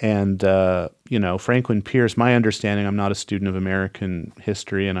 And, Franklin Pierce, my understanding, I'm not a student of American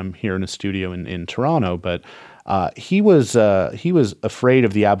history, and I'm here in a studio in Toronto, but he was afraid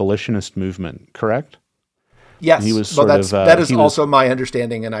of the abolitionist movement, correct? Yes. He was that is also my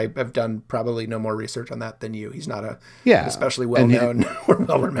understanding, and I've done probably no more research on that than you. He's not especially well-known or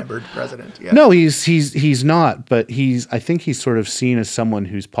well-remembered president. Yeah. No, he's not, but I think he's sort of seen as someone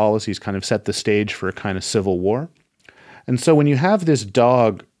whose policies kind of set the stage for a kind of civil war. And so when you have this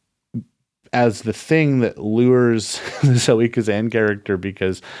dog as the thing that lures the Zoe Kazan character,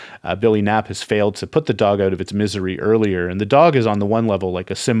 because Billy Knapp has failed to put the dog out of its misery earlier, and the dog is on the one level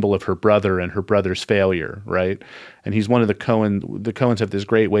like a symbol of her brother and her brother's failure, right? And he's one of the Coens have this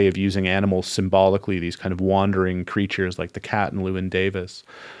great way of using animals symbolically, these kind of wandering creatures like the cat in Llewyn Davis.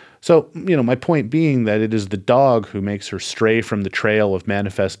 So, my point being that it is the dog who makes her stray from the trail of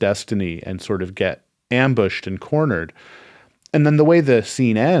manifest destiny and sort of get ambushed and cornered. And then the way the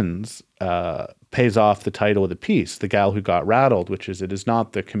scene ends pays off the title of the piece, The Gal Who Got Rattled, which is, it is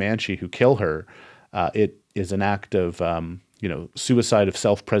not the Comanche who kill her. It is an act of, suicide of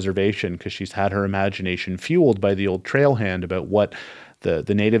self-preservation, because she's had her imagination fueled by the old trail hand about what the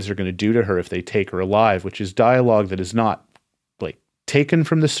natives are going to do to her if they take her alive, which is dialogue that is not like taken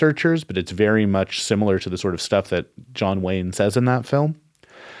from The Searchers, but it's very much similar to the sort of stuff that John Wayne says in that film.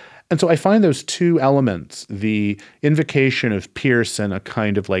 And so I find those two elements, the invocation of Pierce and a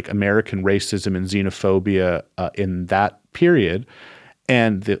kind of like American racism and xenophobia in that period,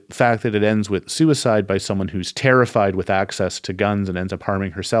 and the fact that it ends with suicide by someone who's terrified with access to guns and ends up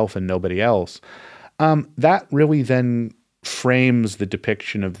harming herself and nobody else, that really then frames the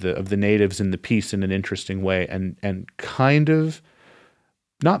depiction of the natives in the piece in an interesting way, and kind of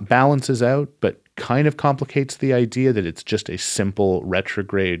not balances out, but kind of complicates the idea that it's just a simple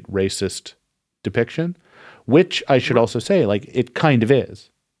retrograde racist depiction, which I should also say, like, it kind of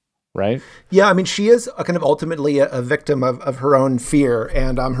is, right? Yeah, I mean, she is kind of ultimately a victim of her own fear,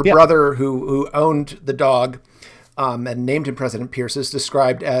 and her brother, who owned the dog and named him President Pierce, is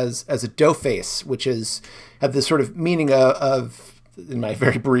described as a doughface, which have this sort of meaning of, in my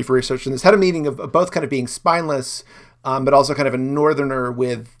very brief research in this, had a meaning of both kind of being spineless, but also kind of a northerner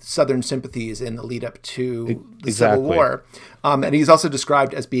with Southern sympathies in the lead up to the Civil War. And he's also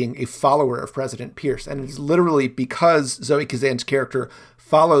described as being a follower of President Pierce. And it's literally because Zoe Kazan's character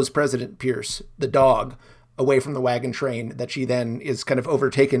follows President Pierce, the dog, away from the wagon train, that she then is kind of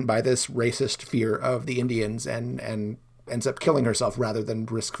overtaken by this racist fear of the Indians and ends up killing herself rather than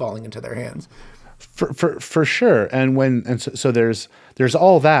risk falling into their hands. For sure. So there's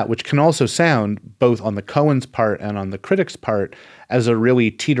all that, which can also sound, both on the Coen's part and on the critic's part, as a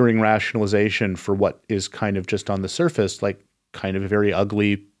really teetering rationalization for what is kind of just on the surface, like kind of a very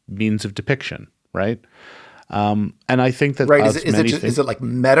ugly means of depiction, right? And I think that right. Is it like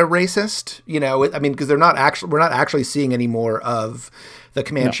meta racist? I mean, because we're not actually seeing any more of the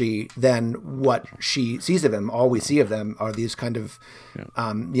Comanche than what she sees of him. All we see of them are these kind of,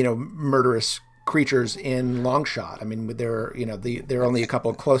 murderous creatures in long shot. I mean, there are only a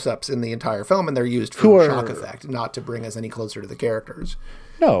couple of close-ups in the entire film, and they're used for shock effect, not to bring us any closer to the characters.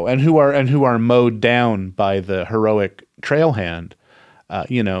 No, and who are mowed down by the heroic trail hand,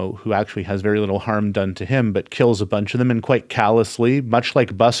 who actually has very little harm done to him, but kills a bunch of them, and quite callously, much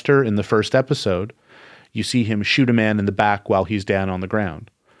like Buster in the first episode. You see him shoot a man in the back while he's down on the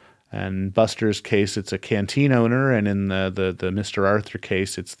ground. And Buster's case, it's a canteen owner, and in the Mr. Arthur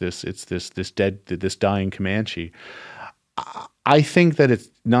case, it's this dying Comanche. I think that it's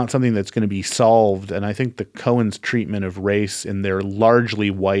not something that's going to be solved, and I think the Coens' treatment of race in their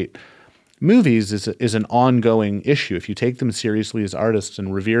largely white movies is an ongoing issue. If you take them seriously as artists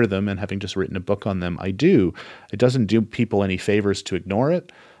and revere them, and having just written a book on them, I do, it doesn't do people any favors to ignore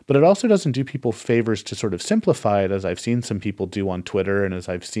it, but it also doesn't do people favors to sort of simplify it, as I've seen some people do on Twitter, and as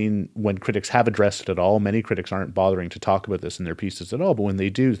I've seen when critics have addressed it at all. Many critics aren't bothering to talk about this in their pieces at all, but when they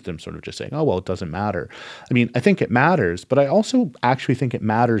do, them sort of just saying, oh, well, it doesn't matter. I mean, I think it matters, but I also actually think it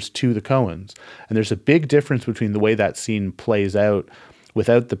matters to the Coens. And there's a big difference between the way that scene plays out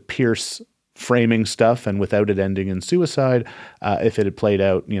without the Pierce framing stuff and without it ending in suicide, if it had played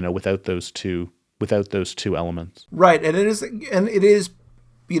out, without those two elements. Right, and it is, and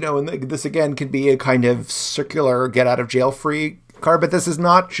this again can be a kind of circular get out of jail free card, but this is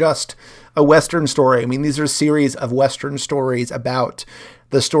not just a Western story. I mean, these are a series of Western stories about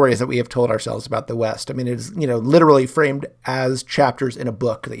the stories that we have told ourselves about the West. I mean, it is, literally framed as chapters in a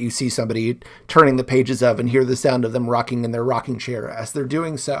book that you see somebody turning the pages of and hear the sound of them rocking in their rocking chair as they're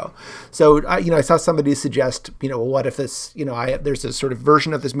doing so. So, I saw somebody suggest, well, what if this, there's a sort of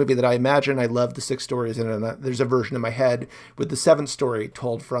version of this movie that I imagine. I love the 6 stories in it, and there's a version in my head with the 7th story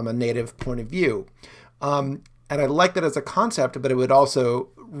told from a Native point of view. And I like that as a concept, but it would also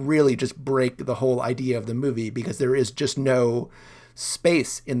really just break the whole idea of the movie, because there is just no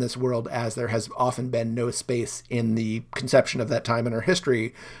space in this world, as there has often been no space in the conception of that time in our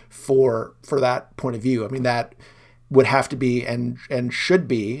history for that point of view. I mean, that would have to be and should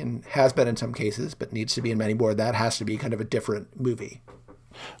be, and has been in some cases, but needs to be in many more. That has to be kind of a different movie.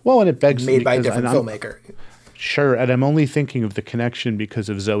 Well, and it begs made by a different filmmaker. Sure, and I'm only thinking of the connection because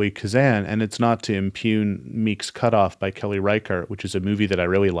of Zoe Kazan, and it's not to impugn Meek's Cutoff by Kelly Reichardt, which is a movie that I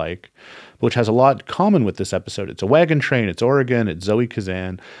really like, which has a lot in common with this episode. It's a wagon train, it's Oregon, it's Zoe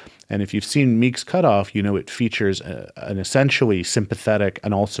Kazan, and if you've seen Meek's Cutoff, it features an essentially sympathetic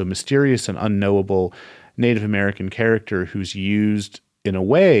and also mysterious and unknowable Native American character who's used in a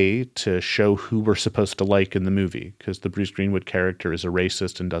way to show who we're supposed to like in the movie, because the Bruce Greenwood character is a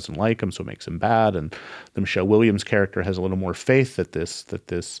racist and doesn't like him, so it makes him bad. And the Michelle Williams character has a little more faith that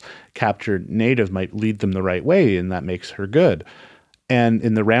this captured Native might lead them the right way, and that makes her good. And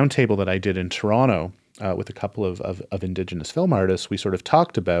in the roundtable that I did in Toronto with a couple of Indigenous film artists, we sort of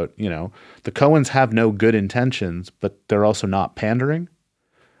talked about, the Coens have no good intentions, but they're also not pandering.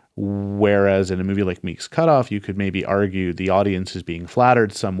 Whereas in a movie like Meek's Cutoff, you could maybe argue the audience is being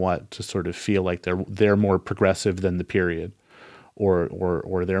flattered somewhat to sort of feel like they're more progressive than the period,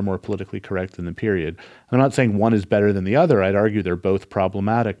 or they're more politically correct than the period. I'm not saying one is better than the other. I'd argue they're both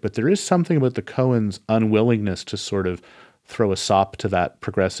problematic, but there is something about the Coens' unwillingness to sort of throw a sop to that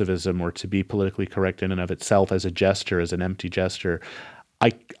progressivism or to be politically correct in and of itself as a gesture, as an empty gesture.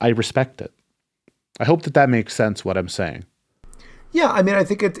 I respect it. I hope that makes sense, what I'm saying. Yeah, I mean, I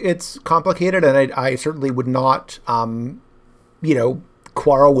think it's complicated, and I certainly would not,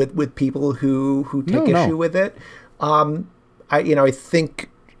 quarrel with people who take issue with it. I think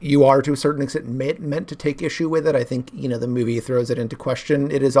you are, to a certain extent, meant to take issue with it. I think, the movie throws it into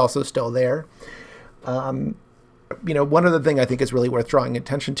question. It is also still there. One other thing I think is really worth drawing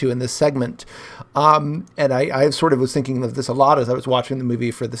attention to in this segment, and I sort of was thinking of this a lot as I was watching the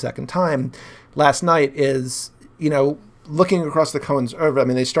movie for the second time last night, is, looking across the Coens' oeuvre. I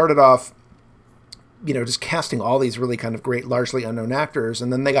mean, they started off, just casting all these really kind of great, largely unknown actors.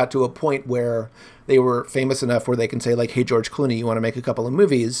 And then they got to a point where they were famous enough where they can say, like, hey, George Clooney, you want to make a couple of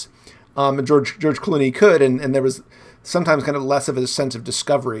movies? And George Clooney could. And there was sometimes kind of less of a sense of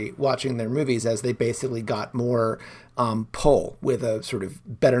discovery watching their movies, as they basically got more pull with a sort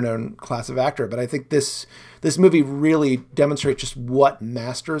of better known class of actor. But I think this movie really demonstrates just what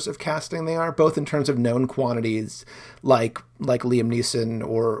masters of casting they are, both in terms of known quantities like Liam Neeson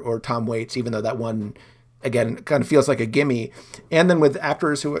or Tom Waits, even though that one, again, kind of feels like a gimme. And then with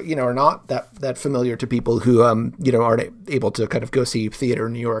actors who, are not that familiar to people who, aren't able to kind of go see theater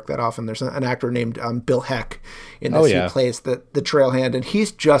in New York that often. There's an actor named Bill Heck in this who plays the trailhand, and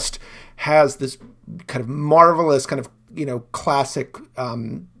he's just has this kind of marvelous kind of, classic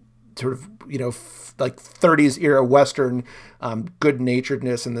sort of, like 30s era Western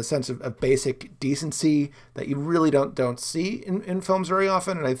good-naturedness and the sense of basic decency that you really don't see in films very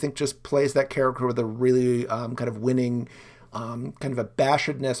often. And I think just plays that character with a really kind of winning kind of a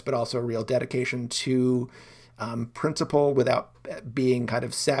bashedness, but also a real dedication to principle without being kind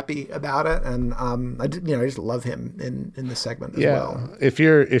of sappy about it. And I just love him in this segment as well. If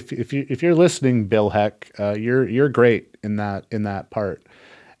you're listening, Bill Heck, you're great in that part.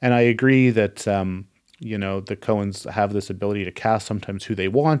 And I agree that You know, the Coens have this ability to cast sometimes who they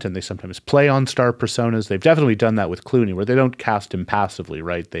want, and they sometimes play on star personas. They've definitely done that with Clooney, where they don't cast him passively,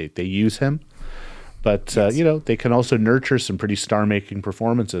 right? They use him. But, you know, they can also nurture some pretty star-making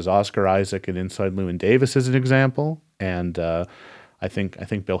performances. Oscar Isaac in Inside Llewyn Davis is an example, and I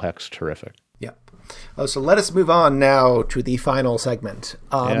think Bill Heck's terrific. Yeah. So let us move on now to the final segment.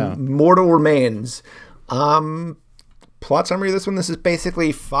 Mortal Remains. Plot summary of this one. This is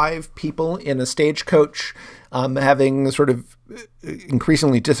basically 5 people in a stagecoach having sort of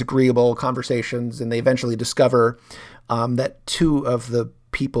increasingly disagreeable conversations, and they eventually discover that 2 of the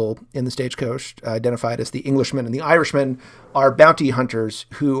people in the stagecoach, identified as the Englishman and the Irishman, are bounty hunters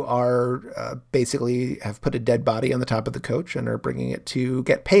who are basically have put a dead body on the top of the coach and are bringing it to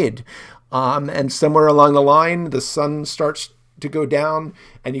get paid. And somewhere along the line, the sun starts to go down,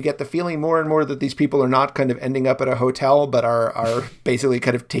 and you get the feeling more and more that these people are not kind of ending up at a hotel, but are basically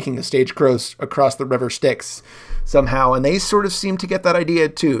kind of taking the stagecoach across the River Styx somehow. And they sort of seem to get that idea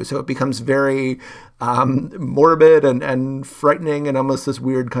too. So it becomes very morbid and frightening, and almost this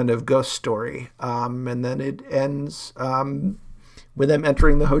weird kind of ghost story. And then it ends with them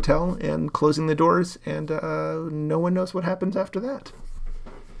entering the hotel and closing the doors, and no one knows what happens after that.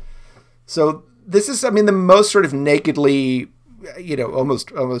 So this is, I mean, the most sort of nakedly, you know, almost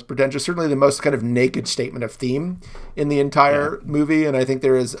pretentious, certainly the most kind of naked statement of theme in the entire movie. And I think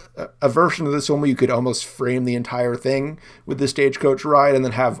there is a version of this film where you could almost frame the entire thing with the stagecoach ride and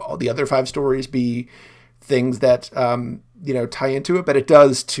then have all the other 5 stories be things that, you know, tie into it. But it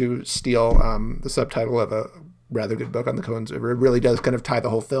does, to steal the subtitle of a rather good book on the Coens, it really does kind of tie the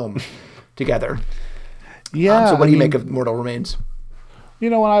whole film together. Yeah. So what do you make of Mortal Remains? You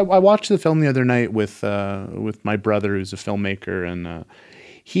know, when I watched the film the other night with my brother, who's a filmmaker, and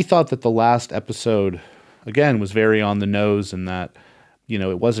he thought that the last episode, again, was very on the nose, and that, you know,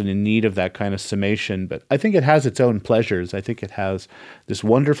 it wasn't in need of that kind of summation. But I think it has its own pleasures. I think it has this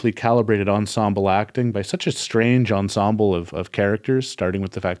wonderfully calibrated ensemble acting by such a strange ensemble of characters, starting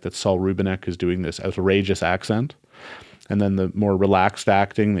with the fact that Saul Rubinek is doing this outrageous accent. And then the more relaxed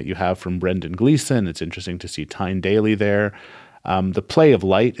acting that you have from Brendan Gleeson. It's interesting to see Tyne Daly there. The play of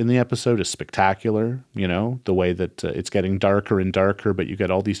light in the episode is spectacular, you know, the way that it's getting darker and darker, but you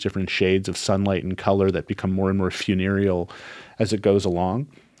get all these different shades of sunlight and color that become more and more funereal as it goes along.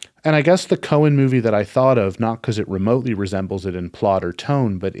 And I guess the Coen movie that I thought of, not because it remotely resembles it in plot or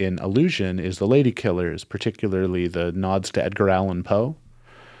tone, but in illusion, is The Lady Killers, particularly the nods to Edgar Allan Poe,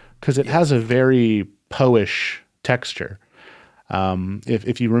 because it has a very Poe-ish texture.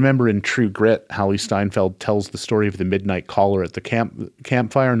 If you remember in True Grit, Hallie Steinfeld tells the story of the midnight caller at the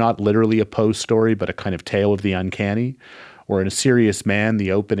campfire, not literally a Poe story, but a kind of tale of the uncanny. Or in A Serious Man,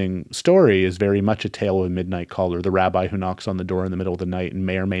 the opening story is very much a tale of a midnight caller, the rabbi who knocks on the door in the middle of the night and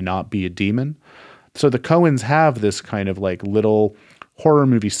may or may not be a demon. So the Coens have this kind of like little horror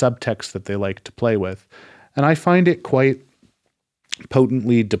movie subtext that they like to play with. And I find it quite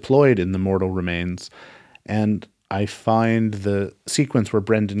potently deployed in The Mortal Remains. And I find the sequence where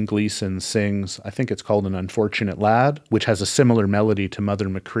Brendan Gleeson sings, I think it's called An Unfortunate Lad, which has a similar melody to Mother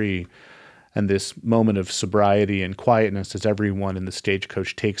Machree, and this moment of sobriety and quietness as everyone in the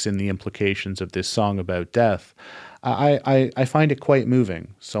stagecoach takes in the implications of this song about death. I find it quite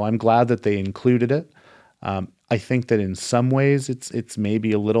moving. So I'm glad that they included it. I think that in some ways it's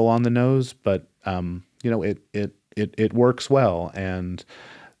maybe a little on the nose, but you know, it works well. And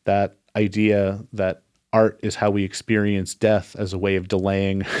that idea that art is how we experience death as a way of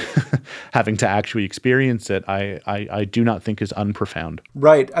delaying having to actually experience it, I do not think is unprofound.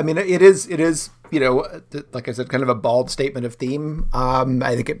 Right. I mean, it is, you know, like I said, kind of a bald statement of theme.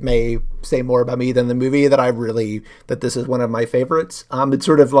 I think it may say more about me than the movie that this is one of my favorites. It's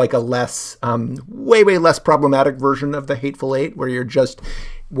sort of like a less, way less problematic version of The Hateful Eight, where you're just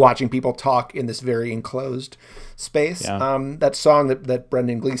watching people talk in this very enclosed space. Yeah. That song that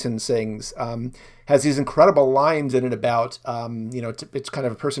Brendan Gleeson sings has these incredible lines in it about, you know, it's kind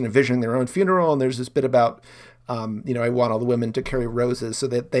of a person envisioning their own funeral. And there's this bit about, you know, I want all the women to carry roses so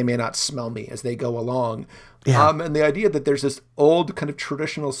that they may not smell me as they go along. Yeah. And the idea that there's this old kind of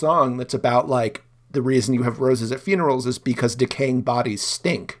traditional song that's about like the reason you have roses at funerals is because decaying bodies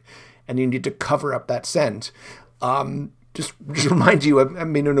stink and you need to cover up that scent. Just remind you, I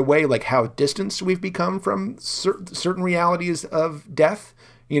mean, in a way, like how distanced we've become from certain realities of death,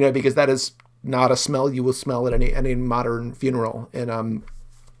 you know, because that is not a smell you will smell at any modern funeral. And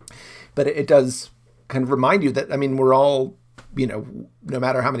but it does kind of remind you that, I mean, we're all, you know, no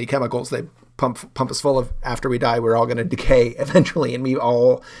matter how many chemicals they pump us full of after we die, we're all going to decay eventually. And we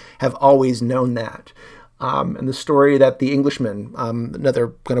all have always known that. And the story that The Englishman,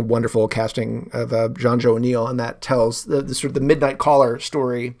 another kind of wonderful casting of John Joe O'Neill, and that tells the sort of the midnight caller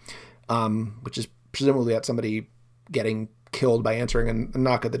story, which is presumably at somebody getting killed by answering a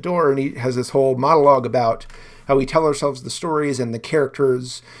knock at the door. And he has this whole monologue about how we tell ourselves the stories, and the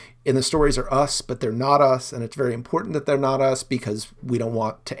characters in the stories are us, but they're not us. And it's very important that they're not us because we don't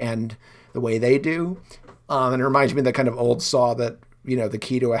want to end the way they do. And it reminds me of that kind of old saw that, the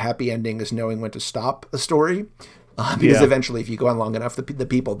key to a happy ending is knowing when to stop a story. Because eventually, if you go on long enough, the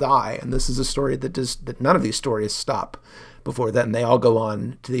people die. And this is a story that none of these stories stop before then. They all go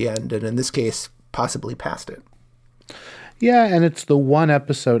on to the end. And in this case, possibly past it. Yeah, and it's the one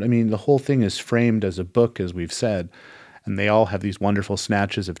episode. I mean, the whole thing is framed as a book, as we've said, and they all have these wonderful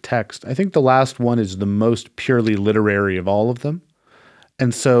snatches of text. I think the last one is the most purely literary of all of them.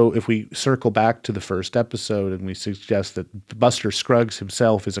 And so if we circle back to the first episode and we suggest that Buster Scruggs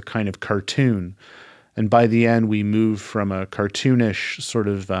himself is a kind of cartoon, and by the end we move from a cartoonish sort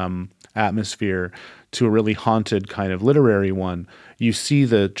of atmosphere to a really haunted kind of literary one, you see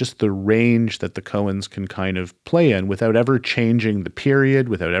just the range that the Coens can kind of play in without ever changing the period,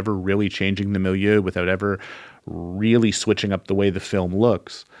 without ever really changing the milieu, without ever really switching up the way the film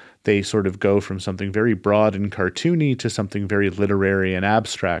looks. They sort of go from something very broad and cartoony to something very literary and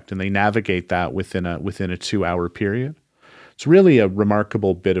abstract, and they navigate that within a 2-hour period. It's really a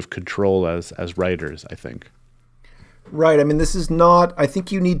remarkable bit of control as writers, I think. Right. I mean, this is not, I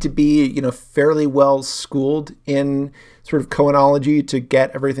think you need to be, fairly well schooled in sort of Coenology to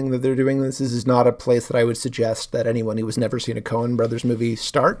get everything that they're doing. This is not a place that I would suggest that anyone who has never seen a Coen Brothers movie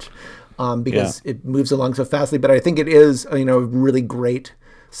start, because it moves along so fastly. But I think it is, a really great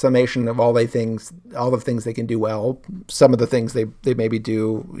summation of all the things they can do well. Some of the things they maybe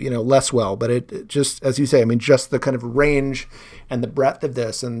do, less well, but it just, as you say, I mean, just the kind of range and the breadth of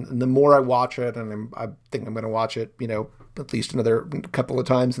this. And the more I watch it, and I think I'm going to watch it, at least another couple of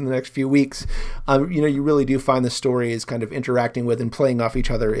times in the next few weeks, you really do find the stories kind of interacting with and playing off each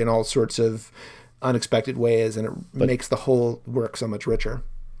other in all sorts of unexpected ways. And it makes the whole work so much richer.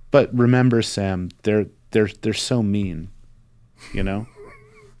 But remember, Sam, they're so mean,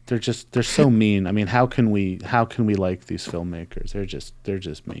 They're so mean. I mean, how can we like these filmmakers? They're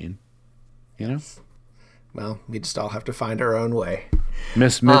just mean, Well, we just all have to find our own way.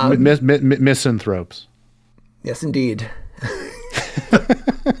 Misanthropes. Yes, indeed.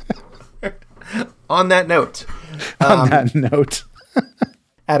 On that note.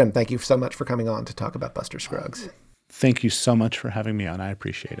 Adam, thank you so much for coming on to talk about Buster Scruggs. Thank you so much for having me on. I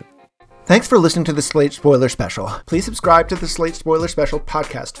appreciate it. Thanks for listening to the Slate Spoiler Special. Please subscribe to the Slate Spoiler Special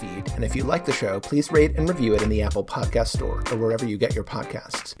podcast feed. And if you like the show, please rate and review it in the Apple Podcast Store or wherever you get your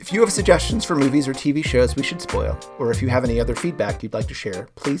podcasts. If you have suggestions for movies or TV shows we should spoil, or if you have any other feedback you'd like to share,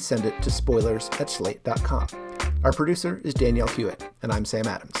 please send it to spoilers@slate.com. Our producer is Danielle Hewitt, and I'm Sam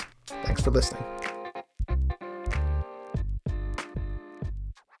Adams. Thanks for listening.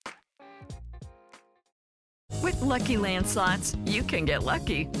 With Lucky Land Slots, you can get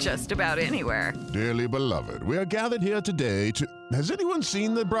lucky just about anywhere. Dearly beloved, we are gathered here today to... Has anyone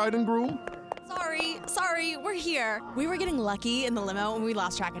seen the bride and groom? Sorry, we're here. We were getting lucky in the limo and we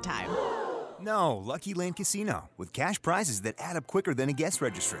lost track of time. No, Lucky Land Casino, with cash prizes that add up quicker than a guest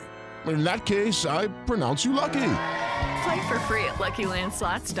registry. In that case, I pronounce you lucky. Play for free at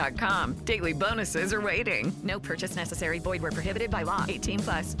LuckyLandSlots.com. Daily bonuses are waiting. No purchase necessary. Void where prohibited by law.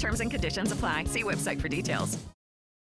 18+. Terms and conditions apply. See website for details.